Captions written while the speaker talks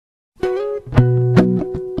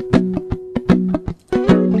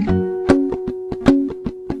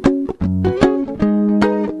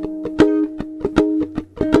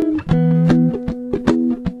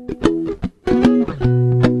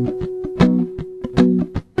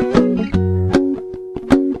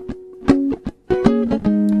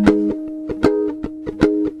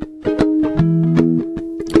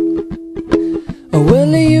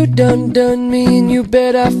done me and you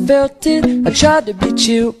bet I felt it. I tried to be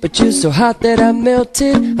chill, but you're so hot that I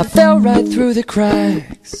melted. I fell right through the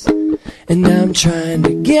cracks, and now I'm trying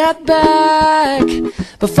to get back.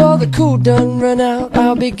 Before the cool done run out,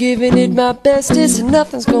 I'll be giving it my bestest, and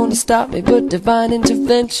nothing's gonna stop me but divine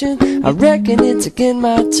intervention. I reckon it's again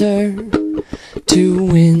my turn to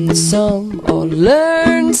win some or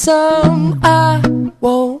learn some. I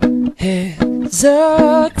won't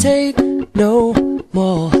hesitate no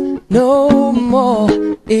more, no more.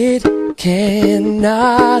 It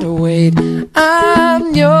cannot wait.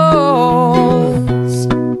 I'm yours.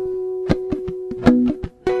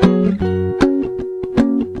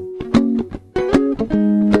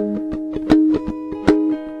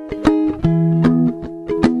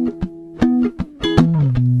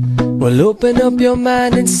 Well, open up your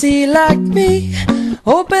mind and see like me.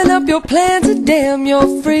 Open up your plans and damn,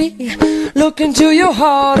 you're free. Look into your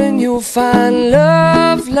heart and you'll find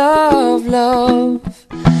love, love, love.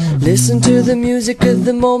 Listen to the music of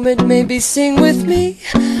the moment, maybe sing with me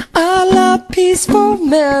a la peaceful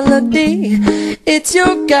melody. It's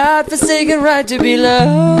your God-forsaken right to be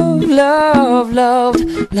loved, loved,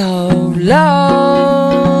 loved, loved,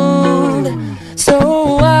 loved.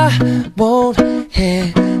 So I won't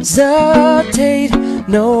hesitate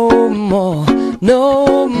no more,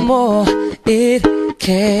 no more. It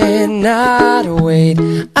cannot wait.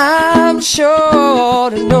 I'm sure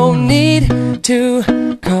there's no need to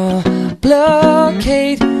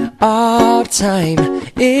complicate. Our time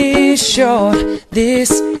is short. This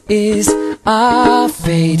is our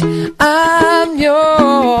fate. I'm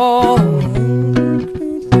yours.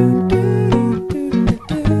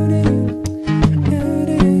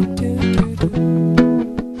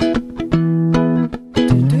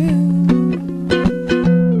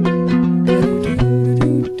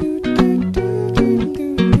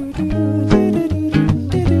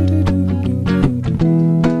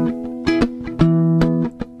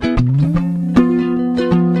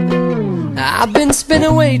 I've been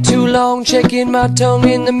spinning way too long, checking my tongue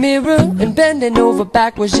in the mirror and bending over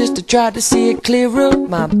backwards just to try to see it clearer.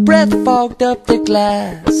 My breath fogged up the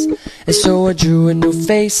glass, and so I drew a new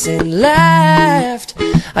face and laughed.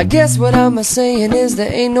 I guess what I'm saying is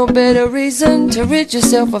there ain't no better reason to rid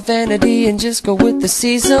yourself of vanity and just go with the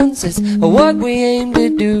seasons. It's what we aim to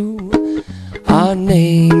do. Our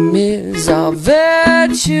name is our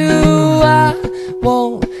virtue. I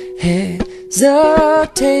won't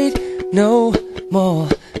hesitate no more,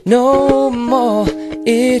 no more.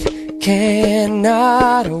 It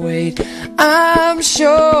cannot wait. I'm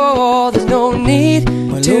sure there's no need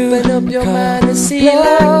to open up your mind and see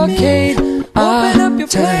like me. Open up your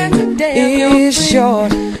plans and damn, it's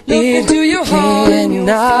short. It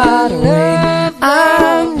cannot wait.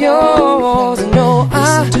 I'm yours. No,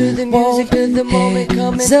 I won't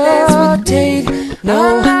hesitate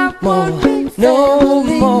no more, no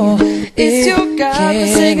more. It's your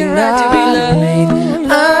God-forsaken right to be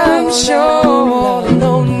loved. I'm sure there's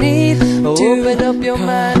no need to open up your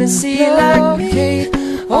mind and see like me.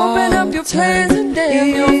 Open up your plans and damn,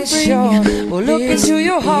 you're free. Well, look into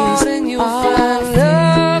your heart and you'll find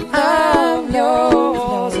love. I'm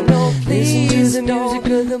yours. Listen to the music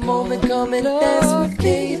of the moment, come and dance with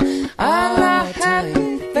me. I'm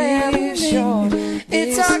happy, very short.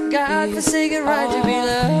 It's our God-forsaken right to be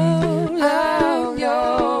loved. I'm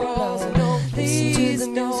yours. Listen to the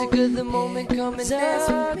music of the moment, come and dance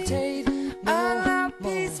with me. I love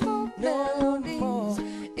peaceful melodies.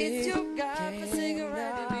 It's your God-forsaken